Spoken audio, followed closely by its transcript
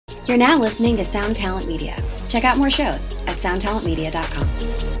You're now listening to Sound Talent Media. Check out more shows at soundtalentmedia.com.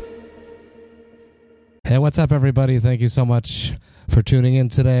 Hey, what's up, everybody? Thank you so much for tuning in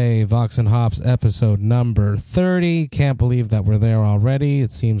today. Vox and Hops episode number 30. Can't believe that we're there already.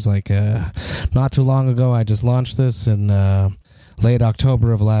 It seems like not too long ago I just launched this in late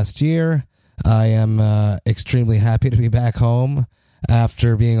October of last year. I am extremely happy to be back home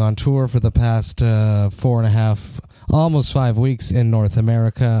after being on tour for the past 4.5, almost 5 weeks in North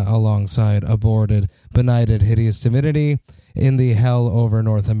America alongside Aborted, Benighted, Hideous Divinity in the Hell Over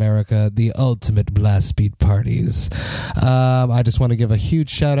North America, the ultimate blast beat parties. I just want to give a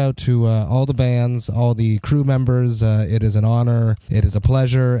huge shout out to all the bands, all the crew members. It is an honor. It is a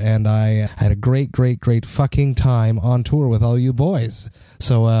pleasure. And I had a great fucking time on tour with all you boys.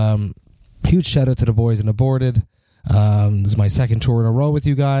 So huge shout out to the boys in Aborted. This is my second tour in a row with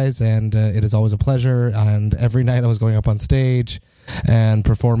you guys, and it is always a pleasure. And every night I was going up on stage and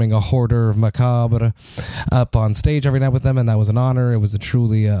performing a Hoarder of Macabre up on stage every night with them, and that was an honor. It was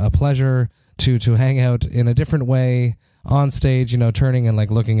truly a pleasure to hang out in a different way on stage, you know, turning and like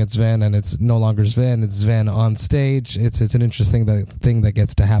looking at Sven, and it's no longer Sven, it's Sven on stage. It's an interesting thing that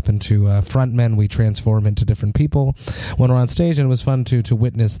gets to happen to frontmen. We transform into different people when we're on stage, and it was fun to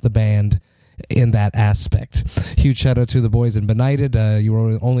witness the band in that aspect. Huge shout out to the boys in Benighted. You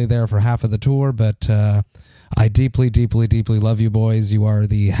were only there for half of the tour, but I deeply love you boys. You are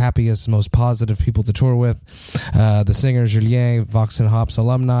the happiest, most positive people to tour with. The singer Julien, Vox and Hops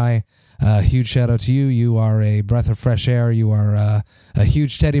alumni, huge shout out to you. You are a breath of fresh air. You are a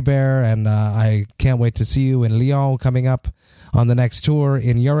huge teddy bear, and I can't wait to see you in Lyon coming up on the next tour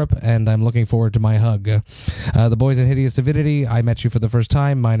in Europe, and I'm looking forward to my hug. The boys in Hideous Divinity, I met you for the first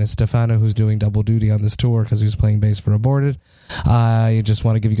time, minus Stefano, who's doing double duty on this tour because he was playing bass for Aborted. I just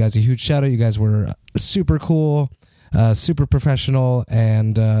want to give you guys a huge shout out. You guys were super cool, super professional,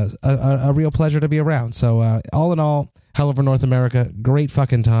 and a real pleasure to be around. So all in all, Hell Over North America, great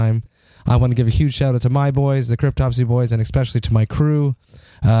fucking time. I want to give a huge shout out to my boys, the Cryptopsy boys, and especially to my crew.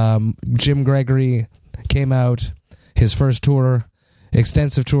 Jim Gregory came out, his first tour,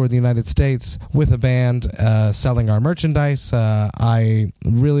 extensive tour of the United States with a band, selling our merchandise. I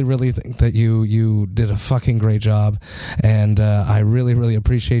really think that you did a fucking great job, and I really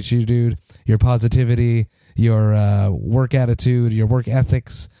appreciate you, dude. Your positivity, your work attitude, your work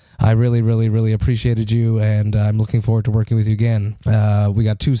ethics. I really appreciated you, and I'm looking forward to working with you again. We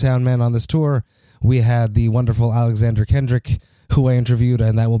got 2 sound men on this tour. We had the wonderful Alexander Kendrick, who I interviewed,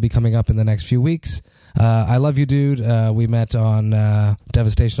 and that will be coming up in the next few weeks. I love you, dude. We met on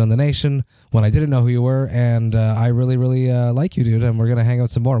Devastation on the Nation when I didn't know who you were, and I really like you, dude, and we're going to hang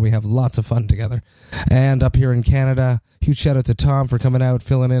out some more. We have lots of fun together. And up here in Canada, huge shout out to Tom for coming out,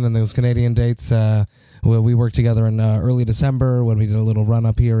 filling in on those Canadian dates. We worked together in early December when we did a little run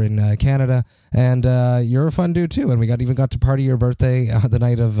up here in Canada, and you're a fun dude too, and we even got to party your birthday the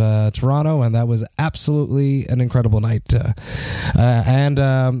night of Toronto, and that was absolutely an incredible night,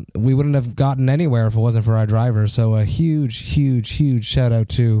 and we wouldn't have gotten anywhere if it wasn't for our driver. So a huge shout out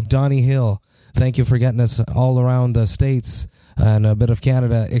to Donnie Hill. Thank you for getting us all around the States and a bit of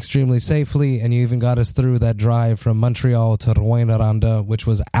Canada extremely safely, and you even got us through that drive from Montreal to Rouyn-Noranda, which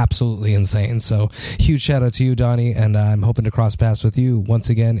was absolutely insane. So huge shout out to you, Donnie, and I'm hoping to cross paths with you once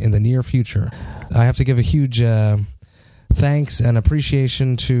again in the near future. I have to give a huge thanks and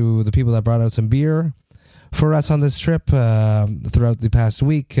appreciation to the people that brought out some beer for us on this trip. Throughout the past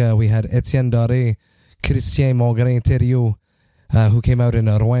week, we had Etienne Doré, Christian Mongrain-Thériault, who came out in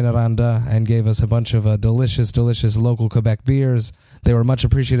Rouyn-Noranda and gave us a bunch of delicious local Quebec beers. They were much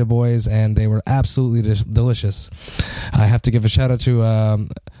appreciated, boys, and they were absolutely delicious. I have to give a shout out to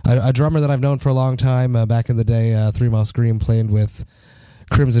a drummer that I've known for a long time. Back in the day, 3 Mile Scream played with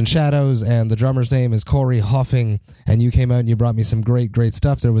Crimson Shadows, and the drummer's name is Corey Hoffing, and you came out and you brought me some great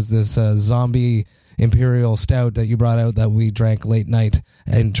stuff. There was this zombie Imperial Stout that you brought out that we drank late night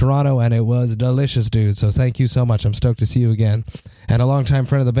in Toronto, and it was delicious, dude. So thank you so much. I'm stoked to see you again. And a longtime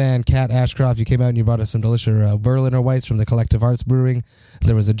friend of the band, Kat Ashcroft, you came out and you brought us some delicious Berliner Weiss from the Collective Arts Brewing.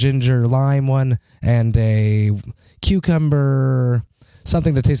 There was a ginger lime one and a cucumber,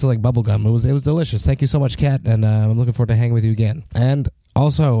 something that tasted like bubblegum. It was delicious. Thank you so much, Kat, and I'm looking forward to hanging with you again. And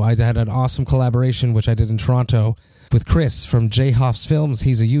also, I had an awesome collaboration, which I did in Toronto, with Chris from J Hoff's Films.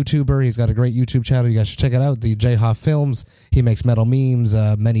 He's a YouTuber. He's got a great YouTube channel. You guys should check it out, the J Hoff Films. He makes metal memes,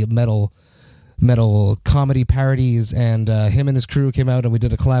 many metal metal comedy parodies, and him and his crew came out and we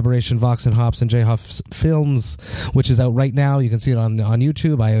did a collaboration, Vox and Hops and J Hops Films, which is out right now. You can see it on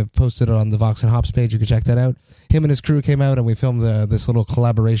YouTube. I have posted it on the Vox and Hops page. You can check that out. Him and his crew came out and we filmed this little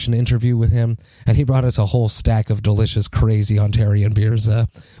collaboration interview with him, and he brought us a whole stack of delicious, crazy Ontarian beers,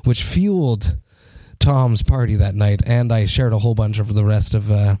 which fueled Tom's party that night, and I shared a whole bunch of the rest of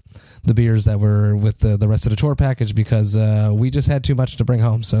the beers that were with the rest of the tour package because we just had too much to bring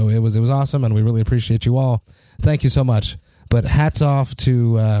home. So it was awesome, and we really appreciate you all. Thank you so much. But hats off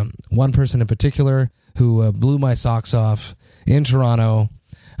to one person in particular who blew my socks off in Toronto.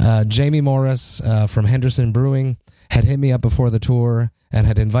 Jamie Morris from Henderson Brewing had hit me up before the tour and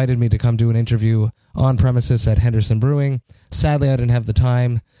had invited me to come do an interview on premises at Henderson Brewing. Sadly, I didn't have the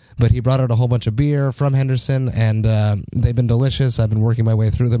time, but he brought out a whole bunch of beer from Henderson, and they've been delicious. I've been working my way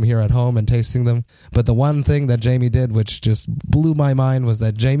through them here at home and tasting them. But the one thing that Jamie did, which just blew my mind, was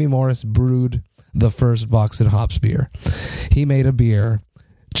that Jamie Morris brewed the first Vox and Hops beer. He made a beer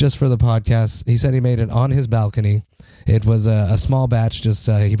just for the podcast. He said he made it on his balcony. It was a small batch. Just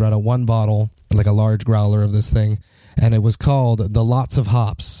he brought out one bottle, like a large growler of this thing, and it was called the Lots of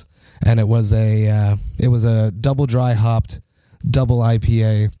Hops. And it was a double dry hopped double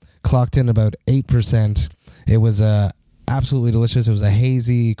IPA, clocked in about 8%. It was absolutely delicious. It was a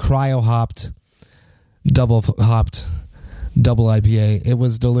hazy, cryo hopped, double IPA. It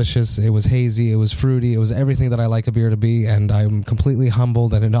was delicious. It was hazy. It was fruity. It was everything that I like a beer to be, and I'm completely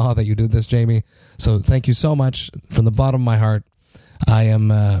humbled and in awe that you did this, Jamie. So thank you so much from the bottom of my heart. I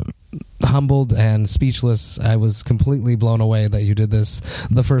am humbled and speechless. I was completely blown away that you did this,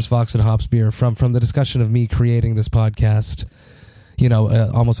 the first Vox and Hops beer, from the discussion of me creating this podcast,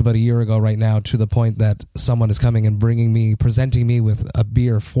 almost about a year ago right now, to the point that someone is coming and presenting me with a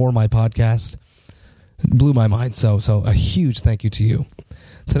beer for my podcast. Blew my mind. So a huge thank you to you.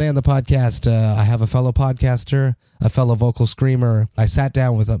 Today on the podcast, I have a fellow podcaster, a fellow vocal screamer. I sat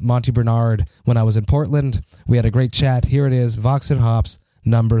down with Monty Bernard when I was in Portland. We had a great chat. Here it is, Vox and Hops,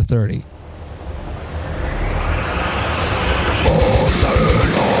 number 30.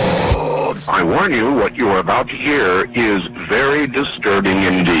 I warn you, what you are about to hear is very disturbing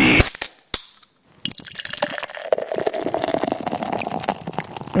indeed.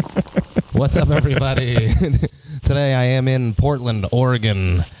 What's up, everybody? Today I am in Portland,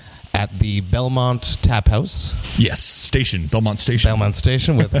 Oregon, at the Belmont Tap House. Yes, station, Belmont Station. Belmont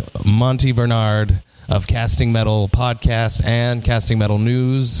Station with Monty Bernard of Casting Metal Podcast and Casting Metal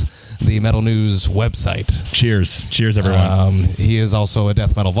News, the Metal News website. Cheers. Cheers, everyone. He is also a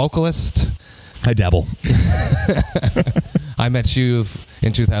death metal vocalist. I dabble. I met you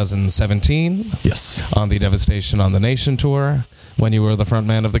in 2017. Yes. On the Devastation on the Nation tour, when you were the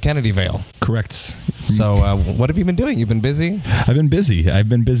frontman of the Kennedy Veil. Correct. So what have you been doing? You've been busy? I've been busy.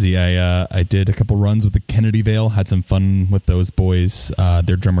 I did a couple runs with the Kennedy Veil, had some fun with those boys.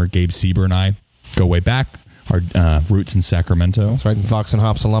 Their drummer, Gabe Sieber, and I go way back. Our roots in Sacramento. That's right. Vox and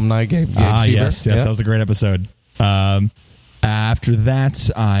Hops alumni, Gabe Sieber. Yes. Yeah. That was a great episode. After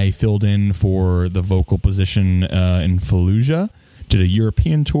that, I filled in for the vocal position in Fallujah. Did a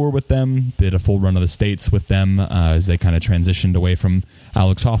European tour with them. Did a full run of the States with them as they kind of transitioned away from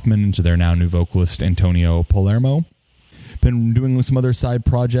Alex Hoffman into their now new vocalist, Antonio Palermo. Been doing some other side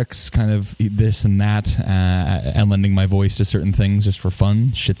projects, kind of this and that, and lending my voice to certain things just for fun,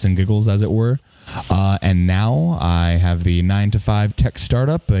 shits and giggles, as it were. And now I have the 9-to-5 tech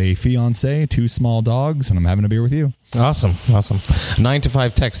startup, a fiance, 2 small dogs, and I'm having a beer with you. Awesome.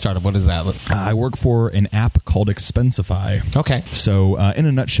 9-to-5 tech startup. What is that? I work for an app called Expensify. Okay. So in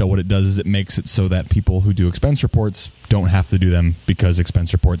a nutshell, what it does is it makes it so that people who do expense reports don't have to do them because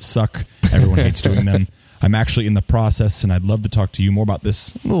expense reports suck. Everyone hates doing them. I'm actually in the process, and I'd love to talk to you more about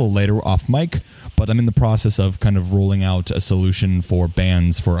this a little later off mic, but I'm in the process of kind of rolling out a solution for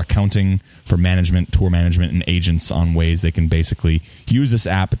bands, for accounting, for management, tour management, and agents on ways they can basically use this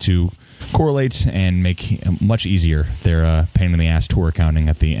app to correlate and make much easier their pain in the ass tour accounting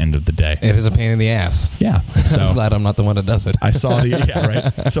at the end of the day. It is a pain in the ass. Yeah. So I'm glad I'm not the one that does it. I saw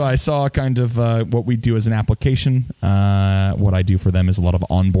So I saw kind of what we do as an application. What I do for them is a lot of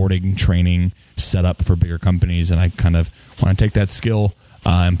onboarding, training, setup for bigger companies, and I kind of want to take that skill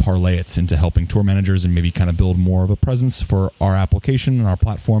and parlay it into helping tour managers and maybe kind of build more of a presence for our application and our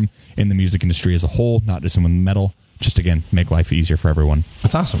platform in the music industry as a whole, not just in metal. Just, again, make life easier for everyone.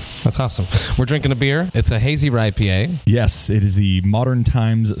 That's awesome. We're drinking a beer. It's a hazy IPA. Yes, it is the Modern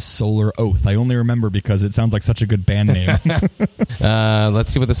Times Solar Oath. I only remember because it sounds like such a good band name.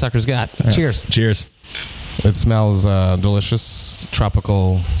 Let's see what the sucker's got. Yes. Cheers. Cheers. It smells delicious,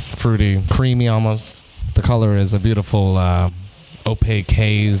 tropical, fruity, creamy almost. The color is a beautiful opaque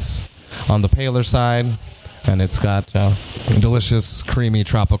haze. on the paler side. And it's got delicious, creamy,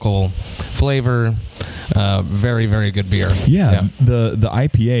 tropical flavor. Very, very good beer. Yeah. The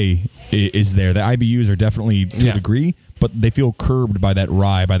IPA is there. The IBUs are definitely to a degree, but they feel curbed by that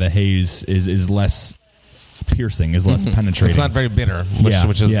rye, by the haze, is less piercing, is less penetrating. It's not very bitter,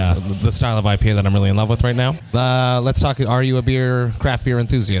 which is the style of IPA that I'm really in love with right now. Let's talk. Are you a craft beer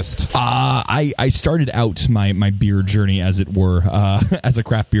enthusiast? I started out my beer journey, as it were, as a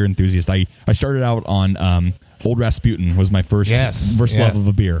craft beer enthusiast. I started out on Old Rasputin was my first love of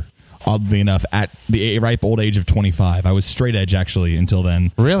a beer. Oddly enough, at the ripe old age of 25. I was straight edge, actually, until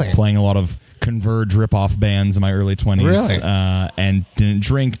then. Really? Playing a lot of Converge rip-off bands in my early 20s. Really? And didn't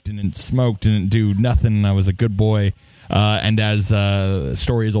drink, didn't smoke, didn't do nothing. I was a good boy. And as a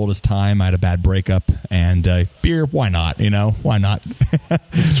story as old as time, I had a bad breakup. And beer, why not? Why not?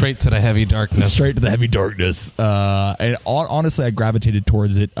 Straight to the heavy darkness. Straight to the heavy darkness. And honestly, I gravitated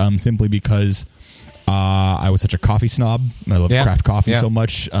towards it simply because I was such a coffee snob. I love craft coffee so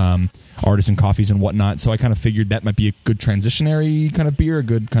much, artisan coffees and whatnot. So I kind of figured that might be a good transitionary kind of beer, a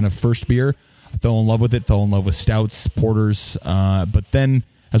good kind of first beer. I fell in love with it, fell in love with stouts, porters. But then,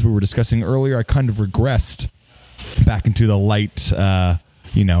 as we were discussing earlier, I kind of regressed back into the light,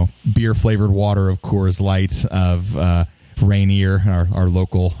 beer-flavored water of Coors Light, of Rainier, our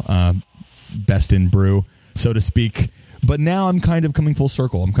local best in brew, so to speak. But now I'm kind of coming full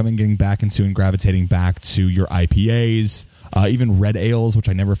circle. I'm getting back into and gravitating back to your IPAs, even red ales, which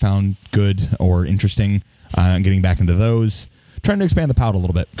I never found good or interesting. I'm getting back into those. Trying to expand the palate a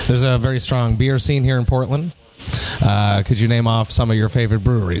little bit. There's a very strong beer scene here in Portland. Could you name off some of your favorite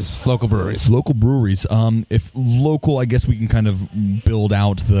breweries, local breweries? Local breweries. If local, I guess we can kind of build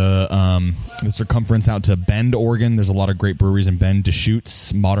out the circumference out to Bend, Oregon. There's a lot of great breweries in Bend.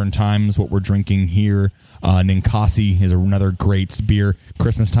 Deschutes, Modern Times, what we're drinking here. Ninkasi is another great beer.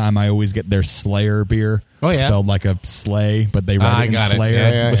 Christmas time, I always get their Slayer beer. Oh, yeah. Spelled like a sleigh, but they write it in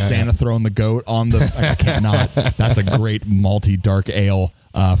Slayer with Santa throwing the goat on the... I cannot. That's a great malty dark ale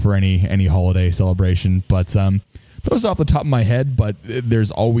for any holiday celebration. But those off the top of my head, but there's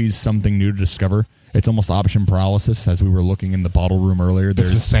always something new to discover. It's almost option paralysis, as we were looking in the bottle room earlier.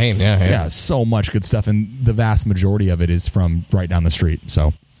 It's insane, yeah. So much good stuff, and the vast majority of it is from right down the street,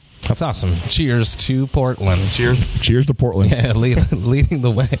 so... That's awesome. Cheers to Portland. Cheers to Portland. Yeah, leading the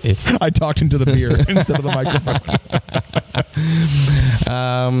way. I talked into the beer instead of the microphone.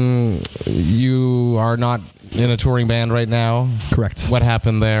 You are not in a touring band right now. Correct. What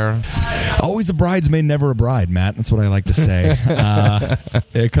happened there? Always a bridesmaid, never a bride, Matt. That's what I like to say.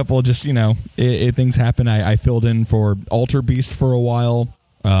 A couple of just, things happen. I filled in for Alter Beast for a while.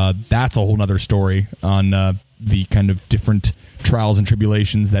 That's a whole nother story on the kind of different trials and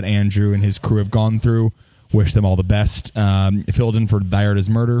tribulations that Andrew and his crew have gone through. Wish them all the best. Filled in for Thy Art Is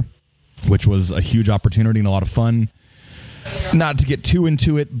Murder, which was a huge opportunity and a lot of fun. Not to get too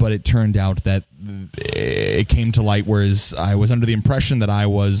into it, but it turned out that it came to light, whereas I was under the impression that I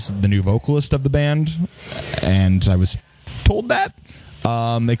was the new vocalist of the band, and I was told that.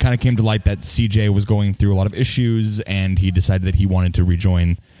 It kind of came to light that CJ was going through a lot of issues, and he decided that he wanted to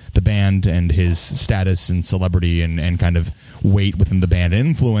rejoin the band, and his status and celebrity and kind of weight within the band and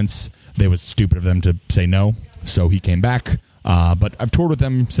influence, it was stupid of them to say no. So he came back. But I've toured with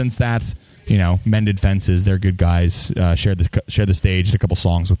them since that, mended fences. They're good guys. Shared the stage, did a couple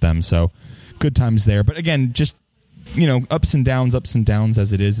songs with them. So good times there. But again, just, ups and downs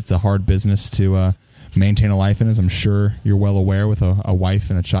as it is. It's a hard business to maintain a life in, as I'm sure you're well aware, with a wife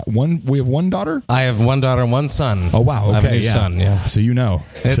and a child. We have one daughter? I have one daughter and one son. Oh, wow. Okay, I have a new son, yeah. So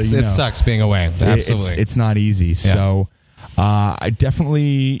It sucks being away. Absolutely. It's not easy. Yeah. So I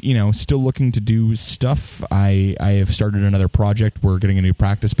definitely, still looking to do stuff. I have started another project. We're getting a new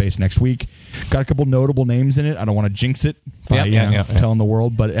practice space next week. Got a couple notable names in it. I don't want to jinx it by telling the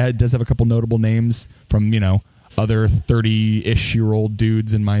world, but it does have a couple notable names from, other 30-ish-year-old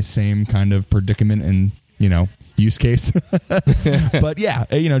dudes in my same kind of predicament and, use case. But yeah,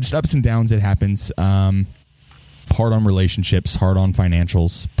 just ups and downs. It happens. Hard on relationships, hard on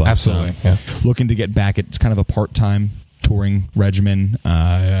financials. But absolutely. Looking to get back. It's kind of a part-time touring regimen.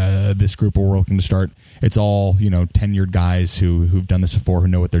 This group we're looking to start. It's all, tenured guys who've done this before, who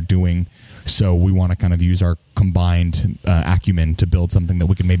know what they're doing. So we want to kind of use our combined acumen to build something that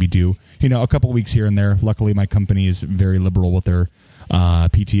we can maybe do, a couple of weeks here and there. Luckily, my company is very liberal with their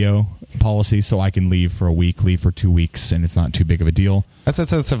PTO policy, so I can leave for a week, leave for 2 weeks, and it's not too big of a deal.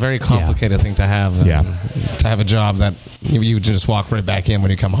 That's a very complicated thing to have. To have a job that you just walk right back in when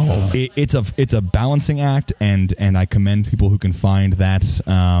you come home. It's a balancing act, and I commend people who can find that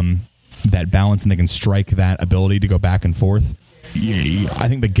balance and they can strike that ability to go back and forth. I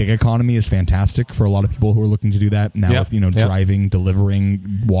think the gig economy is fantastic for a lot of people who are looking to do that now. Yep. With driving,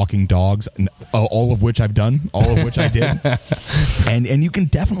 delivering, walking dogs, and all of which I've done, all of which I did, and you can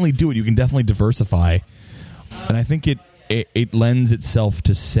definitely do it. You can definitely diversify, and I think it lends itself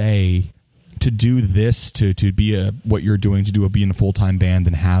to do this, to be what you're doing, to be in a full-time band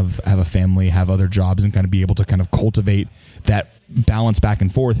and have a family, have other jobs, and kind of be able to kind of cultivate that balance back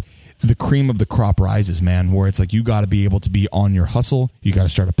and forth. The cream of the crop rises, man, where it's like you got to be able to be on your hustle. You got to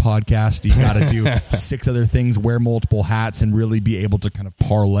start a podcast. You got to do 6 other things, wear multiple hats, and really be able to kind of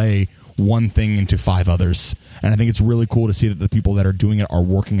parlay one thing into 5 others. And I think it's really cool to see that the people that are doing it are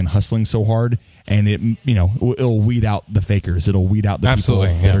working and hustling so hard, and it'll weed out the fakers. It'll weed out the people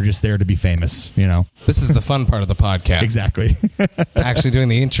that are just there to be famous. This is the fun part of the podcast. Exactly. Actually doing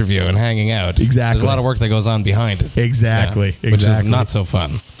the interview and hanging out. Exactly. There's a lot of work that goes on behind it. Exactly. Which is not so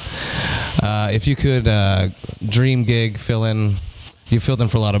fun. If you could dream gig, fill in. You filled in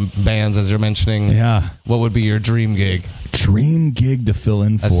for a lot of bands, as you're mentioning. Yeah. What would be your dream gig? Dream gig to fill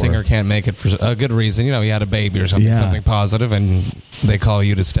in for. A singer can't make it for a good reason. He had a baby or something, something positive, and they call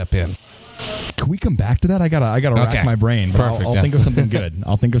you to step in. Can we come back to that? I gotta rack my brain. Perfect. I'll think of something good.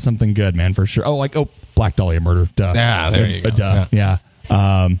 I'll think of something good, man, for sure. Black Dahlia Murder. Duh. Yeah, there you go. Duh. Yeah.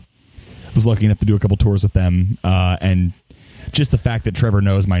 Was lucky enough to do a couple tours with them, and just the fact that Trevor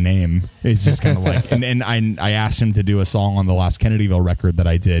knows my name is just kind of like, and I asked him to do a song on the last Kennedyville record that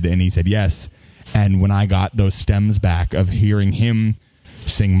I did, and he said yes. And when I got those stems back of hearing him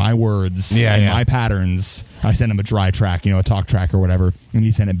sing my words and my patterns, I sent him a dry track, a talk track or whatever, and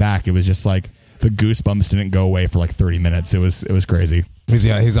he sent it back. It was just like the goosebumps didn't go away for like 30 minutes. It was crazy. He's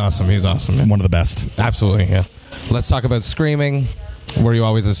awesome. He's awesome. Man. One of the best. Absolutely. Yeah. Let's talk about screaming. Were you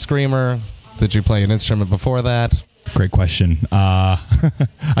always a screamer? Did you play an instrument before that? Great question.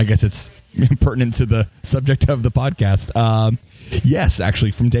 I guess it's pertinent to the subject of the podcast. Yes,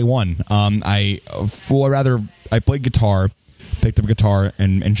 actually, from day one. I played guitar, picked up a guitar,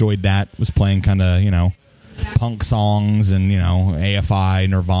 and enjoyed that. Was playing kind of, punk songs and, AFI,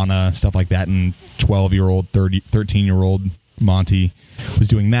 Nirvana, stuff like that. And 12-year-old, 13-year-old Monty was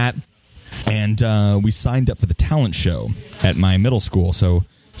doing that. And we signed up for the talent show at my middle school, so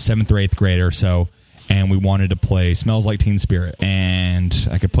 7th or 8th grade or so. And we wanted to play Smells Like Teen Spirit. And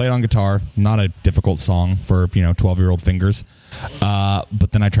I could play it on guitar. Not a difficult song for, 12-year-old fingers.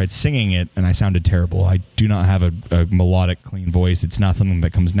 But then I tried singing it, and I sounded terrible. I do not have a melodic, clean voice. It's not something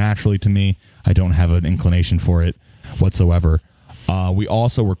that comes naturally to me. I don't have an inclination for it whatsoever. We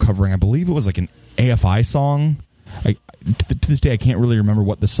also were covering, I believe it was like an AFI song. To this day, I can't really remember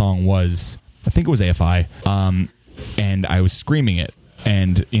what the song was. I think it was AFI. And I was screaming it.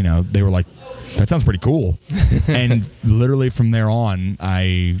 And, they were like, that sounds pretty cool. And literally from there on,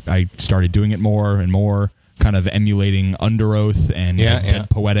 I started doing it more and more, kind of emulating Under Oath and Dead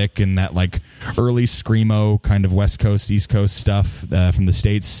Poetic and that like early screamo kind of West Coast, East Coast stuff from the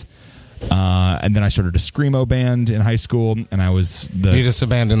States. And then I started a screamo band in high school, and I was You just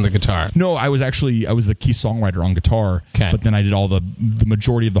abandoned the guitar? No, I was the key songwriter on guitar. Okay. But then I did all the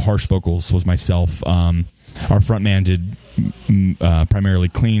majority of the harsh vocals was myself. Our front man did primarily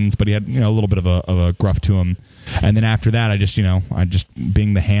cleans, but he had a little bit of a gruff to him. And then after that, I just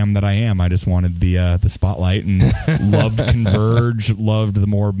being the ham that I am, I just wanted the spotlight and loved Converge, loved the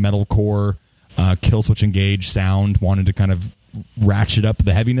more metalcore Killswitch Engage sound. Wanted to kind of ratchet up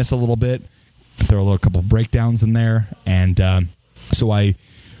the heaviness a little bit, throw a couple breakdowns in there, and so I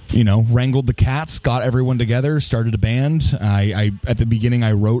wrangled the cats, got everyone together, started a band. I at the beginning,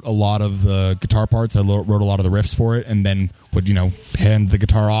 I wrote a lot of the guitar parts. I wrote a lot of the riffs for it, and then would, hand the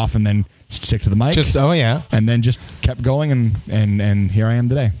guitar off and then stick to the mic. And then just kept going, and here I am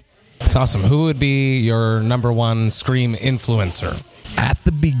today. That's awesome. Who would be your number one scream influencer? At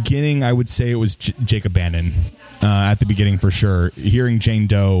the beginning, I would say it was Jacob Bannon. At the beginning, for sure. Hearing Jane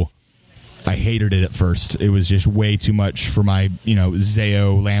Doe, I hated it at first. It was just way too much for my,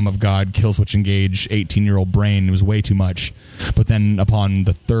 Zao, Lamb of God, Killswitch Engage, 18-year-old brain. It was way too much. But then upon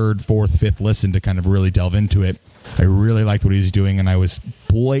the 3rd, 4th, 5th listen to kind of really delve into it, I really liked what he was doing, and I was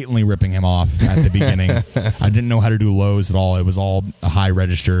blatantly ripping him off at the beginning. I didn't know how to do lows at all. It was all a high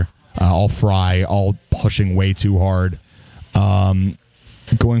register, all fry, all pushing way too hard.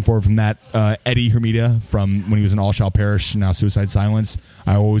 Going forward from that, Eddie Hermida from when he was in All Shall Perish, now Suicide Silence,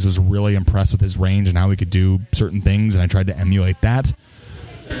 I always was really impressed with his range and how he could do certain things, and I tried to emulate that.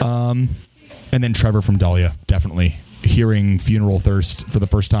 And then Trevor from Dahlia, definitely. Hearing Funeral Thirst for the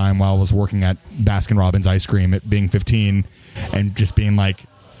first time while I was working at Baskin-Robbins Ice Cream at being 15 and just being like,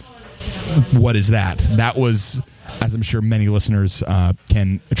 what is that? That was, as I'm sure many listeners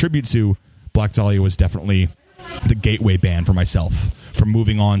can attribute to, Black Dahlia was definitely the gateway band for myself, from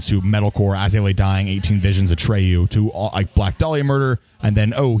moving on to metalcore, As They Lay Dying, 18 Visions, Atreyu, to like Black Dahlia Murder, and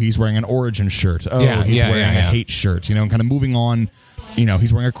then he's wearing an Origin shirt. He's wearing a Hate shirt. You know, kind of moving on. You know,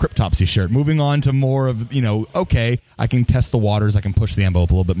 he's wearing a Cryptopsy shirt. Moving on to more of, you know, okay, I can test the waters, I can push the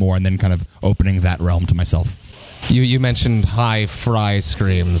envelope a little bit more, and then kind of opening that realm to myself. You mentioned high fry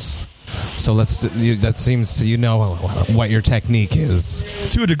screams. So that seems to, you know what your technique is.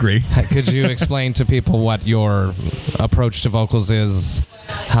 To a degree. Could you explain to people what your approach to vocals is,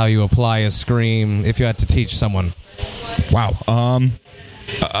 how you apply a scream, if you had to teach someone? Wow.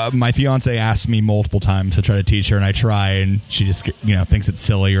 My fiance asked me multiple times to try to teach her, and I try, and she just, you know, thinks it's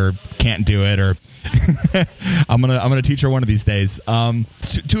silly or can't do it, or I'm gonna teach her one of these days.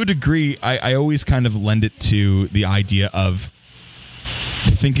 To a degree, I always kind of lend it to the idea of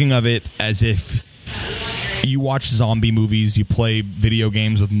thinking of it as if you watch zombie movies, you play video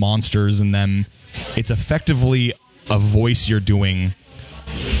games with monsters, and then it's effectively a voice you're doing,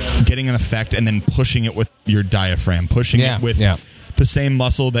 getting an effect, and then pushing it with your diaphragm, pushing it with the same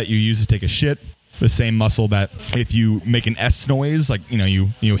muscle that you use to take a shit, the same muscle that if you make an S noise, like, you know,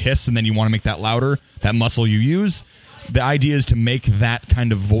 you hiss and then you want to make that louder, that muscle you use. The idea is to make that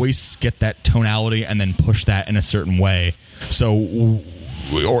kind of voice, get that tonality, and then push that in a certain way. So,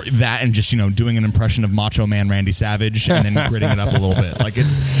 or that, and just, you know, doing an impression of Macho Man Randy Savage and then gritting it up a little bit. Like,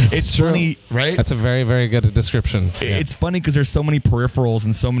 it's funny, right? That's a very, very good description. It's funny because there's so many peripherals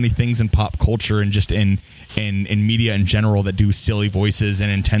and so many things in pop culture and just in media in general that do silly voices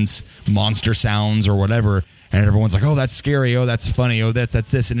and intense monster sounds or whatever. And everyone's like, oh, that's scary. Oh, that's funny. Oh, that's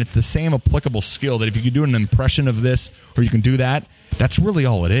this. And it's the same applicable skill that if you can do an impression of this or you can do that, that's really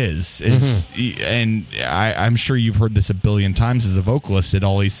all it is. And I'm sure you've heard this a billion times as a vocalist. It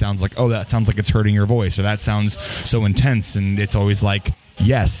always sounds like, oh, that sounds like it's hurting your voice, or that sounds so intense. And it's always like,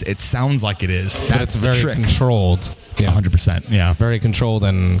 yes, it sounds like it is. But it's very controlled. Yeah. 100%. Yeah. Very controlled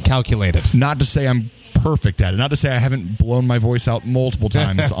and calculated. Not to say I'm perfect at it. Not to say I haven't blown my voice out multiple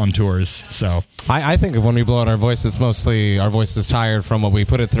times on tours. So I think when we blow out our voice, it's mostly our voice is tired from what we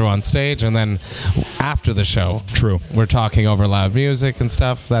put it through on stage, and then after the show, we're talking over loud music and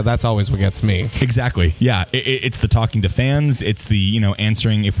stuff. That's always what gets me. Exactly. Yeah. It's the talking to fans. It's the, you know,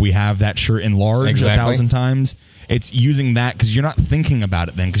 answering if we have that shirt enlarged 1,000 times. It's using that because you're not thinking about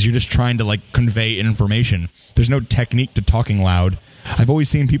it then, because you're just trying to like convey information. There's no technique to talking loud. I've always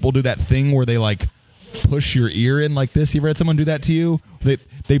seen people do that thing where they like push your ear in like this. You ever had someone do that to you?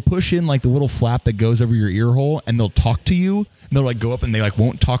 They push in like the little flap that goes over your ear hole, and they'll talk to you, and they'll like go up and they like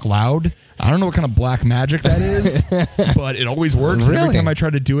won't talk loud. I don't know what kind of black magic that is, but it always works. Really? Every time I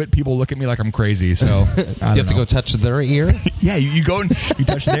try to do it, people look at me like I'm crazy. So you have to go touch their ear? Yeah, you go and you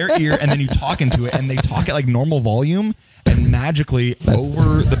touch their ear, and then you talk into it, and they talk at like normal volume, and magically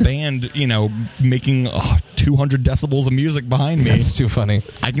over the band, you know, making 200 decibels of music behind me. That's too funny.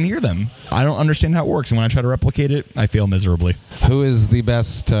 I can hear them. I don't understand how it works, and when I try to replicate it, I fail miserably. Who is the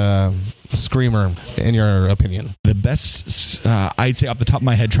best screamer in your opinion? The best, I'd say off the top of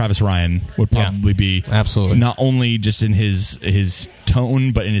my head, Travis Ryan would probably be. Absolutely. Not only just in his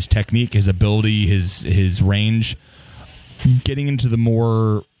tone, but in his technique, his ability, his range. Getting into the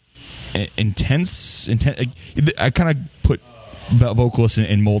more intense. I kind of put vocalists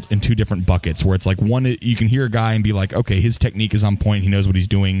in two different buckets, where it's like one, you can hear a guy and be like, okay, his technique is on point, he knows what he's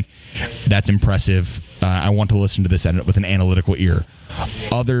doing, that's impressive, I want to listen to this with an analytical ear.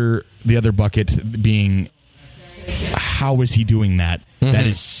 The other bucket being, how is he doing that? That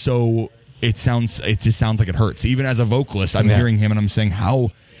is so, it just sounds like it hurts. Even as a vocalist, I'm hearing him and I'm saying,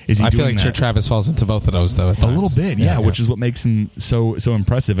 how is he doing that? I feel like Travis falls into both of those though. A little bit, yeah, which is what makes him so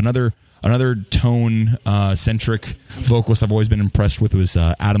impressive. Another tone centric vocalist I've always been impressed with was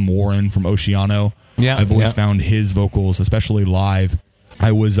Adam Warren from Oceano. Yeah, I've always found his vocals, especially live.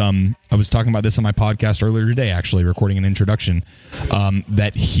 I was talking about this on my podcast earlier today, actually recording an introduction.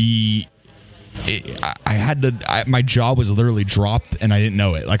 That my jaw was literally dropped and I didn't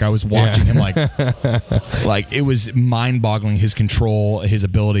know it. Like I was watching him, like it was mind-boggling. His control, his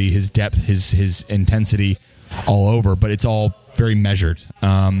ability, his depth, his intensity, all over. But it's all very measured.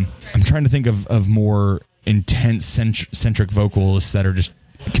 I'm trying to think of more intense centric vocalists that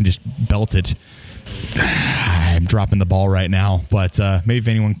can just belt it. I'm dropping the ball right now, but maybe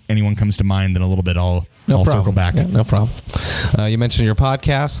if anyone comes to mind, then a little bit I'll circle back. Yeah, no problem. You mentioned your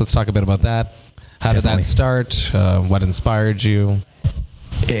podcast. Let's talk a bit about that. How did that start? What inspired you?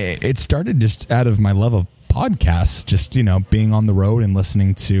 It started just out of my love of podcasts, just, you know, being on the road and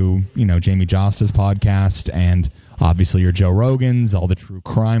listening to, you know, Jamie Josta's podcast and obviously your Joe Rogan's, all the true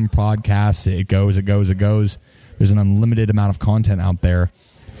crime podcasts. It goes. There's an unlimited amount of content out there.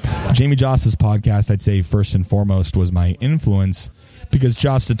 Jamie Joss's podcast, I'd say first and foremost, was my influence because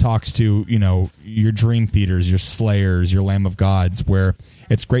Jossa talks to, your Dream Theaters, your Slayers, your Lamb of Gods, where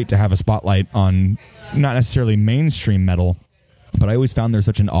it's great to have a spotlight on not necessarily mainstream metal, but I always found there's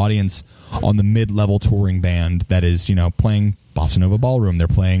such an audience on the mid-level touring band that is, playing Bossa Nova Ballroom. They're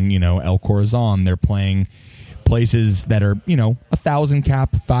playing, El Corazon. They're playing places that are, 1,000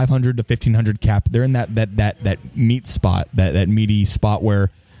 cap, 500 to 1,500 cap. They're in that meat spot, that meaty spot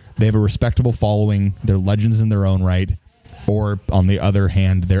where they have a respectable following. They're legends in their own right. Or on the other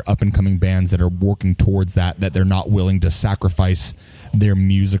hand, they're up-and-coming bands that are working towards that they're not willing to sacrifice their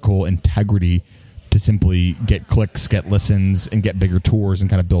musical integrity to simply get clicks, get listens, and get bigger tours and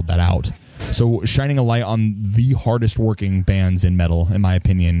kind of build that out. So shining a light on the hardest working bands in metal, in my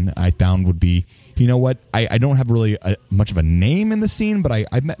opinion, I found would be, I don't have really much of a name in the scene, but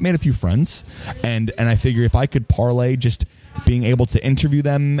I've made a few friends. And I figure if I could parlay just being able to interview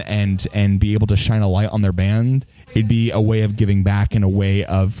them and be able to shine a light on their band, it'd be a way of giving back and a way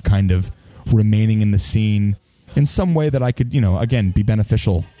of kind of remaining in the scene in some way that I could, again, be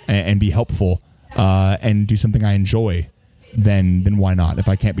beneficial and be helpful and do something I enjoy. Then why not? If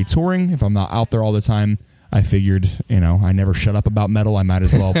I can't be touring, if I'm not out there all the time, I figured, I never shut up about metal. I might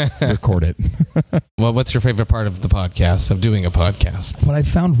as well record it. Well, what's your favorite part of the podcast, of doing a podcast? What I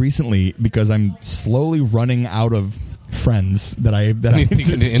found recently, because I'm slowly running out of friends that I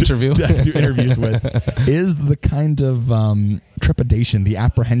do interviews with, is the kind of trepidation, the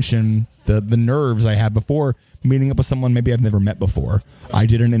apprehension, the nerves I had before meeting up with someone maybe I've never met before. I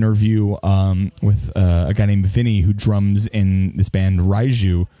did an interview with a guy named Vinny who drums in this band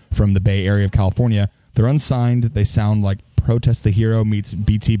Raiju from the Bay Area of California. They're unsigned. They sound like Protest the Hero meets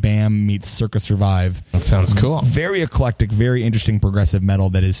BT Bam meets Circa Survive. That sounds cool. Very eclectic, very interesting progressive metal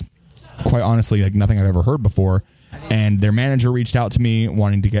that is quite honestly like nothing I've ever heard before. And their manager reached out to me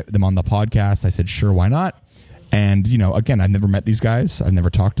wanting to get them on the podcast. I said, sure, why not? And, again, I've never met these guys. I've never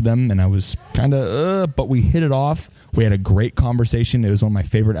talked to them. And I was kind of, but we hit it off. We had a great conversation. It was one of my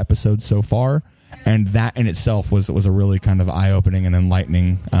favorite episodes so far. And that in itself was a really kind of eye-opening and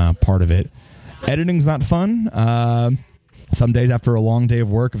enlightening part of it. Editing's not fun. Some days after a long day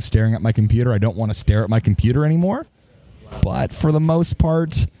of work of staring at my computer, I don't want to stare at my computer anymore. But for the most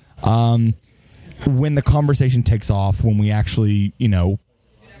part, when the conversation takes off, when we actually,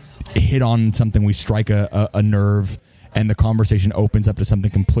 hit on something, we strike a nerve, and the conversation opens up to something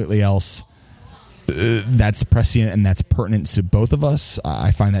completely else that's prescient and that's pertinent to both of us,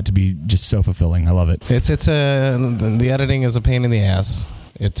 I find that to be just so fulfilling. I love it. The editing is a pain in the ass.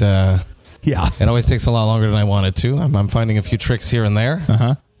 It always takes a lot longer than I want it to. I'm finding a few tricks here and there.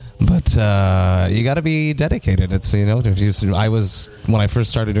 But you got to be dedicated. It's when I first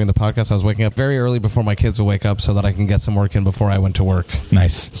started doing the podcast, I was waking up very early before my kids would wake up so that I can get some work in before I went to work.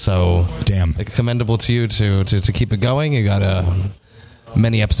 Nice. So, damn, commendable to you to keep it going. You got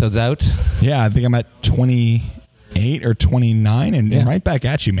many episodes out. Yeah, I think I'm at 28 or 29, and right back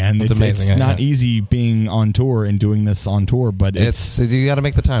at you, man. It's amazing. It's not easy being on tour and doing this on tour, but you got to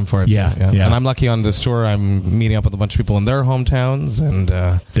make the time for it. Yeah. And I'm lucky on this tour. I'm meeting up with a bunch of people in their hometowns, and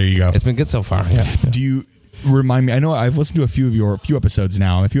there you go. It's been good so far. Yeah. Do you remind me? I know I've listened to a few episodes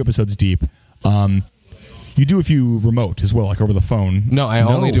now. I'm a few episodes deep. You do a few remote as well, like over the phone. No, I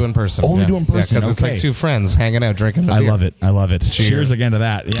only do in person. Only do in person, because it's like two friends hanging out, drinking a beer. I love it. Cheers again to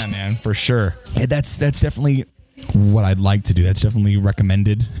that. Yeah, man, for sure. Yeah, that's definitely what I'd like to do. That's definitely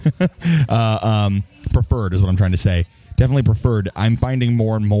recommended. Preferred is what I'm trying to say. Definitely preferred. I'm finding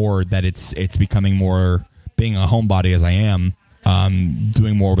more and more that it's becoming more, being a homebody as I am,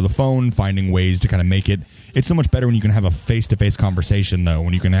 doing more over the phone, finding ways to kind of make it. It's so much better when you can have a face-to-face conversation, though,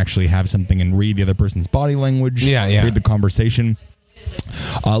 when you can actually have something and read the other person's body language, read the conversation.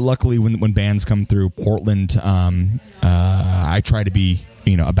 Luckily, when bands come through Portland, I try to be,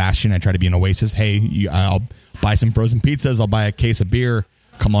 a bastion. I try to be an oasis. Hey, I'll buy some frozen pizzas. I'll buy a case of beer.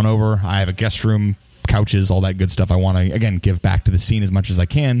 Come on over. I have a guest room, couches, all that good stuff. I want to, again, give back to the scene as much as I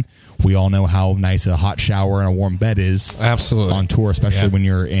can. We all know how nice a hot shower and a warm bed is. Absolutely. On tour, especially when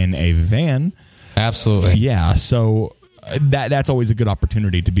you're in a van. Absolutely. Yeah, so that's always a good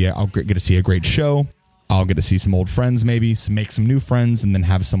opportunity to be. I'll get to see a great show. I'll get to see some old friends, maybe make some new friends, and then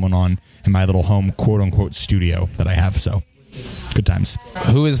have someone on in my little home, quote unquote, studio that I have. So, good times.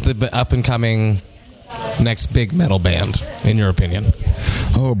 Who is the up and coming next big metal band, in your opinion?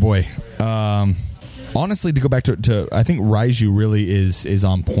 Oh boy. Honestly, to go back to I think Raiju really is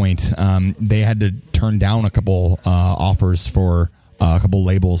on point. They had to turn down a couple offers for a couple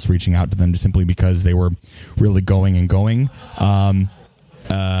labels reaching out to them just simply because they were really going.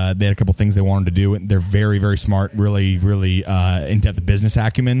 They had a couple things they wanted to do. They're very, very smart, really, really in-depth business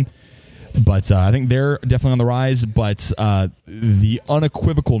acumen. But I think they're definitely on the rise. But the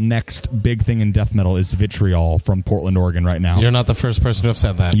unequivocal next big thing in death metal is Vitriol from Portland, Oregon right now. You're not the first person to have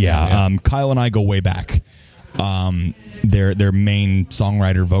said that. Yeah. Kyle and I go way back. Their main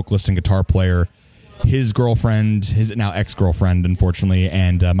songwriter, vocalist, and guitar player, his girlfriend, his now ex-girlfriend, unfortunately,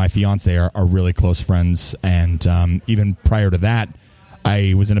 and my fiance are really close friends. And even prior to that,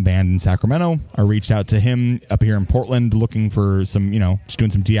 I was in a band in Sacramento. I reached out to him up here in Portland looking for some, just doing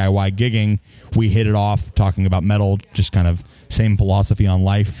some DIY gigging. We hit it off talking about metal, just kind of same philosophy on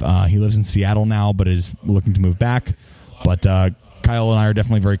life. He lives in Seattle now, but is looking to move back. But Kyle and I are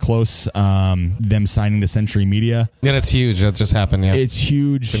definitely very close. Them signing to Century Media. Yeah, that's huge. That just happened, yeah. It's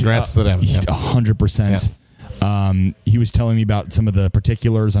huge. Congrats to them. 100%. Yeah. He was telling me about some of the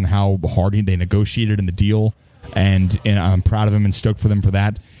particulars on how hard they negotiated in the deal. And I'm proud of him and stoked for them for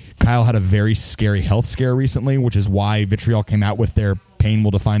that. Kyle had a very scary health scare recently, which is why Vitriol came out with their Pain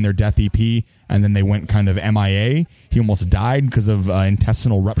Will Define Their Death EP, and then they went kind of MIA. He almost died because of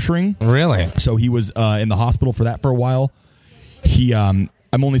intestinal rupturing. Really? So he was in the hospital for that for a while. I'm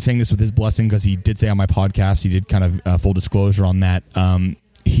only saying this with his blessing because he did say on my podcast, he did kind of full disclosure on that.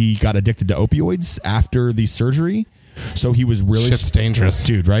 He got addicted to opioids after the surgery. So he was really... Shit's dangerous.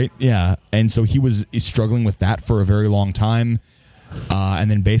 Dude, right? Yeah. And so he was struggling with that for a very long time.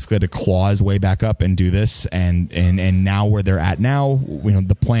 And then basically had to claw his way back up and do this. And now where they're at now,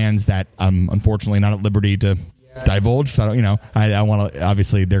 the plans that I'm unfortunately not at liberty to divulge. So I don't, I want to,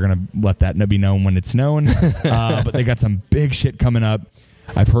 obviously they're going to let that be known when it's known. But they got some big shit coming up.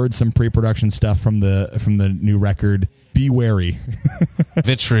 I've heard some pre-production stuff from the new record. Be wary.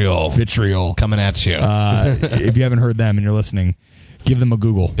 Vitriol coming at you. If you haven't heard them and you're listening, give them a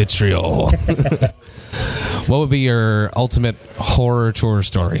Google. Vitriol. What would be your ultimate horror tour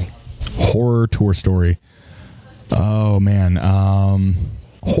story? Horror tour story. Oh man.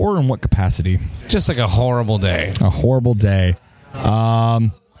 Horror in what capacity? Just like a horrible day. A horrible day.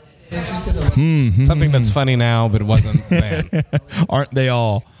 Something that's funny now but wasn't then. Aren't they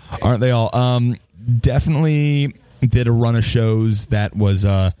all? Definitely did a run of shows that was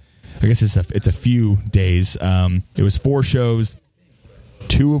I guess it's a few days. It was 4 shows,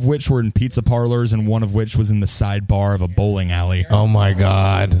 2 of which were in pizza parlors and 1 of which was in the sidebar of a bowling alley. Oh my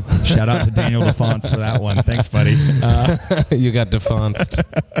God. Shout out to Daniel DeFonts for that one. Thanks, buddy. You got DeFonts.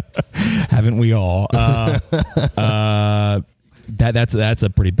 Haven't we all? That's a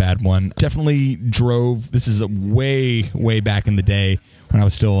pretty bad one. Definitely drove. This is way back in the day when I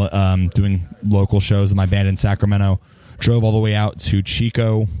was still doing local shows with my band in Sacramento. Drove all the way out to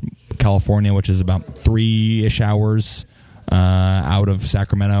Chico, California, which is about 3-ish hours out of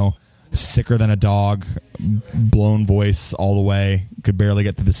Sacramento. Sicker than a dog, blown voice all the way. Could barely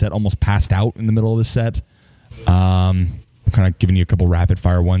get through the set. Almost passed out in the middle of the set. I'm kind of giving you a couple rapid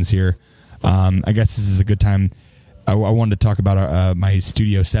fire ones here. I guess this is a good time. I wanted to talk about my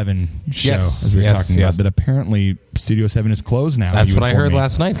Studio 7 show, as we were talking about, that apparently Studio 7 is closed now. That's what I heard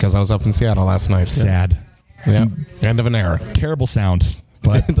last night, because I was up in Seattle last night. Sad. Yeah. End of an era. Terrible sound,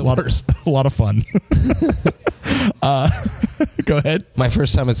 but a lot of fun. Go ahead. My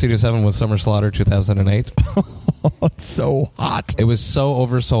first time at Studio 7 was Summer Slaughter 2008. It's so hot. It was so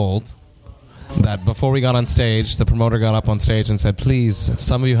oversold that before we got on stage, the promoter got up on stage and said, please,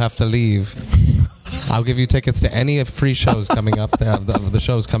 some of you have to leave. I'll give you tickets to any free shows coming up. The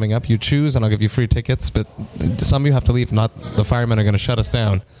shows coming up. You choose, and I'll give you free tickets. But some of you have to leave. Not the firemen are going to shut us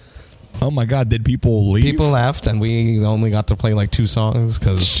down. Oh my God! Did people leave? People left, and we only got to play like 2 songs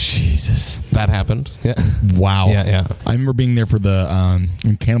because Jesus, that happened. Yeah. Wow. Yeah. I remember being there for the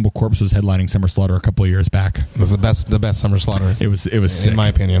when Cannibal Corpse was headlining Summer Slaughter a couple of years back. It was the best Summer Slaughter. It was sick. In my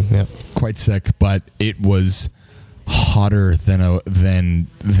opinion. Yeah. Quite sick, but it was hotter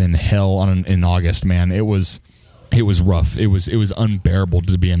than hell in August, man. It was rough. It was unbearable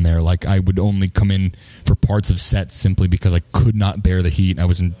to be in there. Like, I would only come in for parts of sets simply because I could not bear the heat. I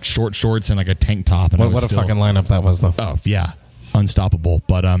was in short shorts and like a tank top. And what a fucking lineup that was, though. Oh yeah, unstoppable.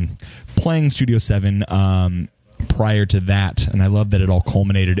 But playing Studio 7 prior to that, and I love that it all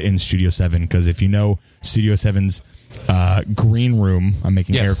culminated in Studio 7, because if you know Studio 7's green room, I'm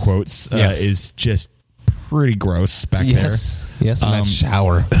making air quotes, is just pretty gross back there. Yes, and that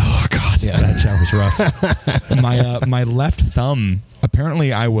shower. Oh God, yeah, that shower was rough. My left thumb.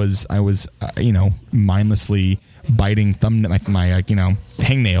 Apparently, I was mindlessly biting my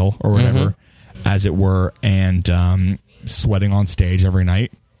hangnail or whatever, as it were, and sweating on stage every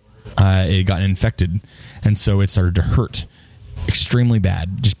night. It got infected, and so it started to hurt extremely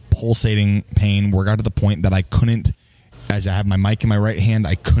bad, just pulsating pain. We got to the point that I couldn't as I have my mic in my right hand,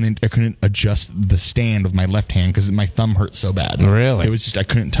 I couldn't adjust the stand with my left hand because my thumb hurt so bad. Really? It was just I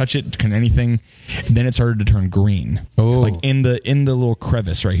couldn't touch it, couldn't anything. And then it started to turn green, like in the little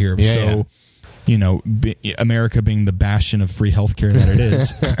crevice right here. Yeah, so, you know, America being the bastion of free healthcare that it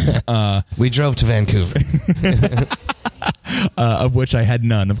is, we drove to Vancouver, of which I had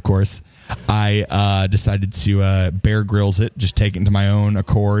none, of course. I decided to Bear Grylls it, just take it into my own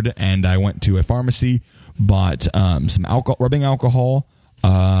accord, and I went to a pharmacy, bought some rubbing alcohol,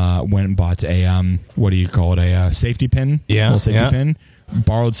 went and bought a what do you call it, a safety pin, little safety pin,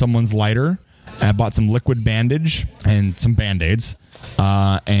 borrowed someone's lighter, I bought some liquid bandage and some Band-Aids,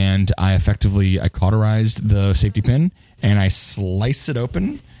 and I cauterized the safety pin, and I sliced it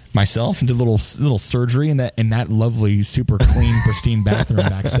open myself and did a little surgery in that lovely, super clean, pristine bathroom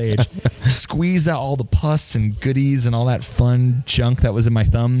backstage. Squeezed out all the pus and goodies and all that fun junk that was in my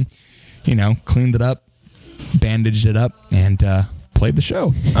thumb. You know, cleaned it up, bandaged it up, and played the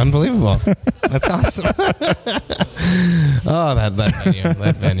show. Unbelievable. That's awesome. Oh,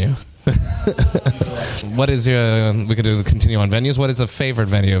 that venue. What is your? We could continue on venues. What is a favorite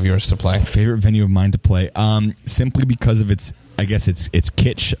venue of yours to play? Favorite venue of mine to play, simply because of its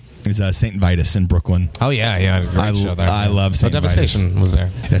kitsch, is St. Vitus in Brooklyn. Oh yeah, great show there. I love St. Vitus. Devastation was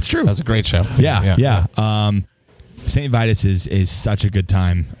there. That's true. That was a great show. Yeah. St. Vitus is such a good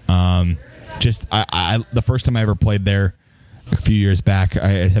time. Just the first time I ever played there a few years back,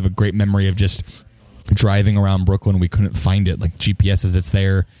 I have a great memory of just driving around Brooklyn. We couldn't find it. Like GPS says it's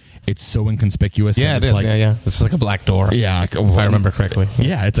there. It's so inconspicuous. Yeah, it is. Like, it's like a black door. Yeah, if I remember correctly.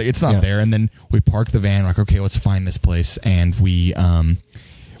 Yeah, it's like it's not there. And then we park the van. Like, okay, let's find this place. And we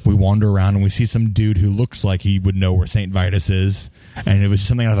wander around and we see some dude who looks like he would know where St. Vitus is. And it was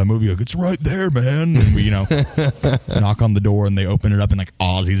something out of the movie. Like, it's right there, man. And we, knock on the door and they open it up and like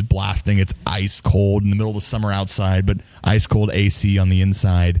Ozzy's blasting. It's ice cold in the middle of the summer outside, but ice cold AC on the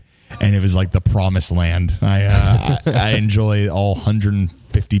inside. And it was like the promised land. I enjoy all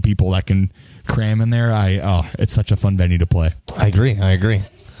 150 people that can cram in there. It's such a fun venue to play. I agree. Do you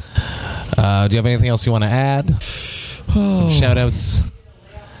have anything else you want to add? Some shout outs.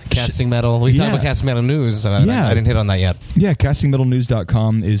 Casting Metal. We talked about Casting Metal News. I didn't hit on that yet. Yeah,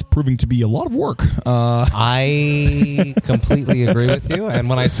 castingmetalnews.com is proving to be a lot of work. I completely agree with you. And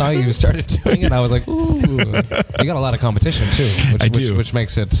when I saw you started doing it, I was like, ooh. You got a lot of competition, too. Which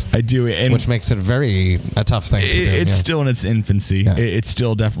makes it... I do. And which makes it a tough thing to do. It's still in its infancy. Yeah. It's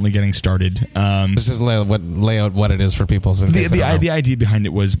still definitely getting started. Let's just lay out what it is for people. The idea behind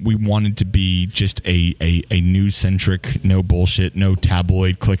it was we wanted to be just a news-centric, no bullshit, no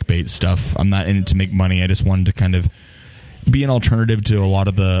tabloid clickbait stuff. I'm not in it to make money. I just wanted to kind of be an alternative to a lot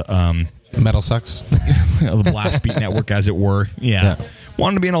of the Metal Sucks, the Blast Beat Network, as it were. Yeah.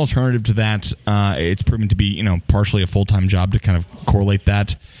 Wanted to be an alternative to that. It's proven to be, partially a full-time job to kind of correlate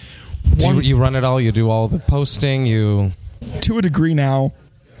that. You run it all. You do all the posting. To a degree now.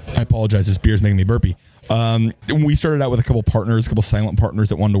 I apologize. This beer's making me burpy. We started out with a couple silent partners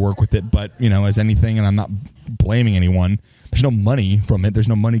that wanted to work with it, but as anything, and I'm not blaming anyone, there's no money from it. There's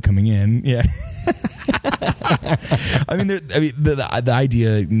no money coming in. Yeah. The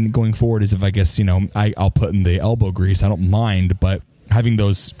idea going forward is if I'll put in the elbow grease. I don't mind, but having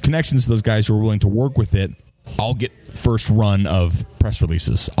those connections to those guys who are willing to work with it, I'll get first run of press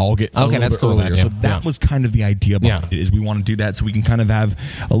releases. I'll get that's cool. So that was kind of the idea behind it, is we want to do that so we can kind of have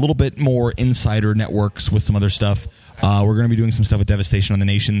a little bit more insider networks with some other stuff. We're going to be doing some stuff with Devastation on the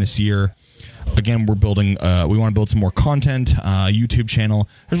Nation this year. Again, we're building. We want to build some more content. YouTube channel.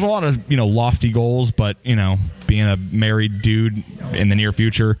 There's a lot of lofty goals, but being a married dude in the near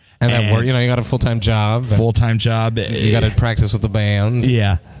future, and that work. You got a full-time job. You got to practice with the band.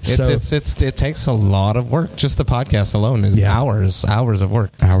 Yeah, it takes a lot of work. Just the podcast alone is hours of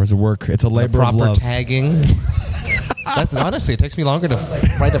work. Hours of work. It's a labor of love. Proper tagging. That's honestly, it takes me longer to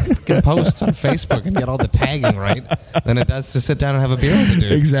write a fucking post on Facebook and get all the tagging right than it does to sit down and have a beer with the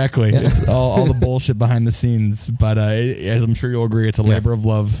dude. Exactly. Yeah. It's all the bullshit behind the scenes, but as I'm sure you'll agree, it's a labor of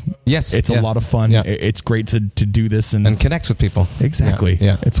love. Yes, it's a lot of fun. Yeah. It's great to do this and connect with people. Exactly.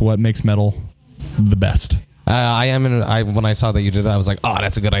 Yeah. It's what makes metal the best. When I saw that you did that, I was like, oh,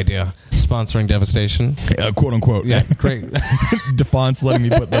 that's a good idea. Sponsoring Devastation. Quote unquote. Yeah, great. DeFont's letting me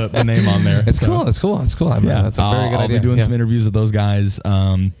put the name on there. It's cool. That's cool. That's a very good idea. I'll be doing some interviews with those guys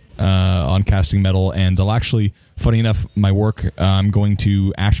on Casting Metal, and I'll actually, funny enough, my work, I'm going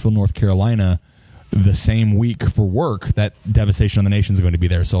to Asheville, North Carolina the same week for work that Devastation on the Nation is going to be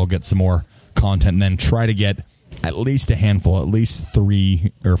there, so I'll get some more content and then try to get at least a handful, at least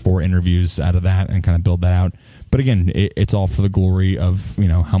 3 or 4 interviews out of that and kind of build that out. But again, it's all for the glory of,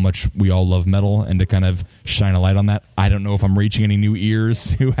 how much we all love metal and to kind of shine a light on that. I don't know if I'm reaching any new ears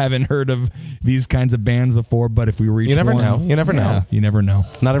who haven't heard of these kinds of bands before, but if we reach You never know. You never know.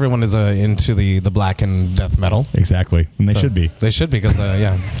 Not everyone is into the black and death metal. Exactly. And they should be. They should be because,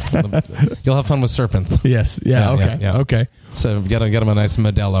 you'll have fun with Serpent. Yes. Yeah. Okay. Yeah. Okay. So get him a nice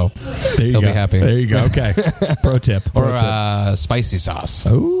Modelo. There you He'll go. be happy. There you go. Okay. Pro tip. Or spicy sauce.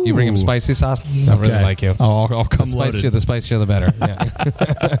 Ooh. You bring him spicy sauce? I really like you. I'll come loaded. The spicier, the better.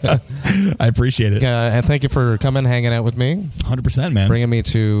 Yeah. I appreciate it. And thank you for coming, hanging out with me. 100%, man. Bringing me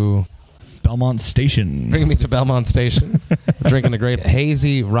to Belmont Station. Drinking a great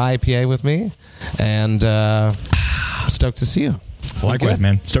hazy rye IPA with me. And stoked to see you. Likewise,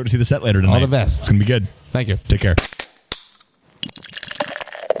 man. Stoked to see the set later tonight. All the best. It's going to be good. Thank you. Take care.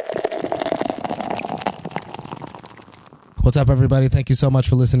 What's up, everybody? Thank you so much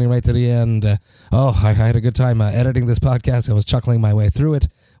for listening right to the end. I had a good time editing this podcast. I was chuckling my way through it.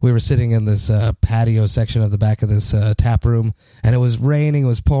 We were sitting in this patio section of the back of this tap room, and it was raining, it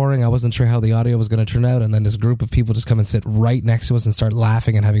was pouring. I wasn't sure how the audio was going to turn out, and then this group of people just come and sit right next to us and start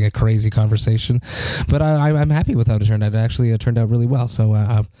laughing and having a crazy conversation. But I'm happy with how it turned out. It actually turned out really well.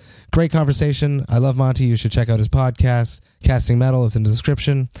 So great conversation. I love Monty. You should check out his podcast, Casting Metal. It's in the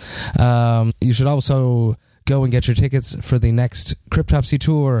description. You should also go and get your tickets for the next Cryptopsy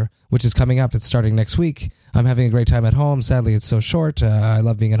tour, which is coming up. It's starting next week. I'm having a great time at home. Sadly, it's so short. I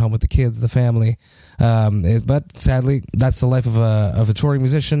love being at home with the kids, the family. But sadly, that's the life of a touring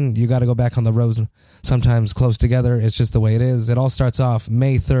musician. You got to go back on the road sometimes close together. It's just the way it is. It all starts off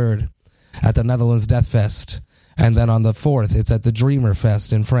May 3rd at the Netherlands Death Fest. And then on the 4th, it's at the Dreamer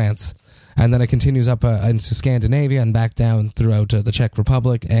Fest in France. And then it continues up into Scandinavia and back down throughout the Czech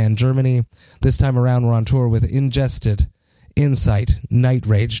Republic and Germany. This time around, we're on tour with Ingested, Insight, Night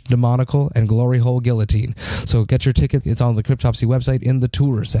Rage, Demonical, and Glory Hole Guillotine. So get your ticket. It's on the Cryptopsy website in the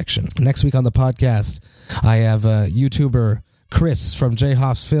tour section. Next week on the podcast, I have YouTuber Chris from J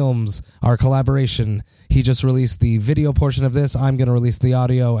Hoff's Films, our collaboration. He just released the video portion of this. I'm going to release the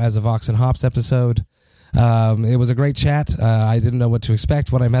audio as a Vox and Hops episode. It was a great chat. I didn't know what to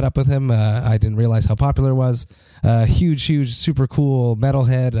expect when I met up with him. I didn't realize how popular it was. Huge, super cool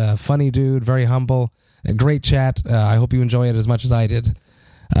metalhead, funny dude, very humble. A great chat. I hope you enjoy it as much as I did.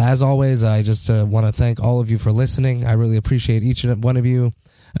 As always, I just want to thank all of you for listening. I really appreciate each and one of you.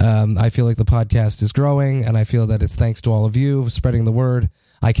 I feel like the podcast is growing, and I feel that it's thanks to all of you spreading the word.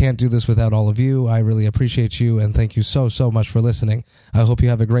 I can't do this without all of you. I really appreciate you, and thank you so much for listening. I hope you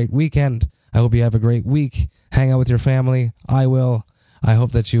have a great weekend. I hope you have a great week. Hang out with your family. I will. I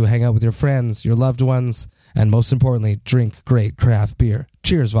hope that you hang out with your friends, your loved ones, and most importantly, drink great craft beer.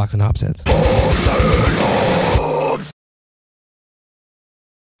 Cheers, Vox and Hops heads.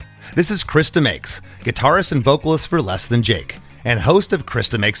 This is Krista Makes, guitarist and vocalist for Less Than Jake, and host of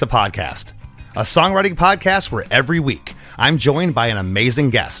Krista Makes a Podcast, a songwriting podcast where every week I'm joined by an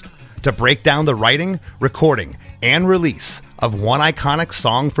amazing guest to break down the writing, recording, and release of one iconic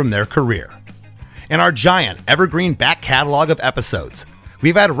song from their career. In our giant evergreen back catalog of episodes,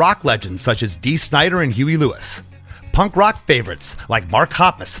 we've had rock legends such as Dee Snider and Huey Lewis, punk rock favorites like Mark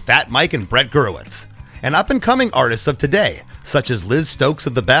Hoppus, Fat Mike, and Brett Gurewitz, and up-and-coming artists of today such as Liz Stokes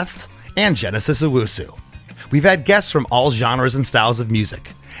of the Beths and Genesis Owusu. We've had guests from all genres and styles of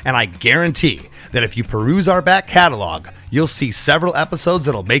music, and I guarantee that if you peruse our back catalog, you'll see several episodes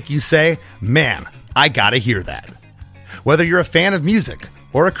that'll make you say, man, I gotta hear that. Whether you're a fan of music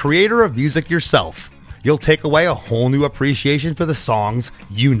or a creator of music yourself, you'll take away a whole new appreciation for the songs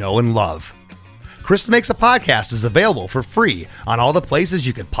you know and love. Krista Makes a Podcast is available for free on all the places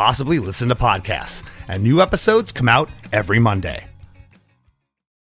you could possibly listen to podcasts, and new episodes come out every Monday.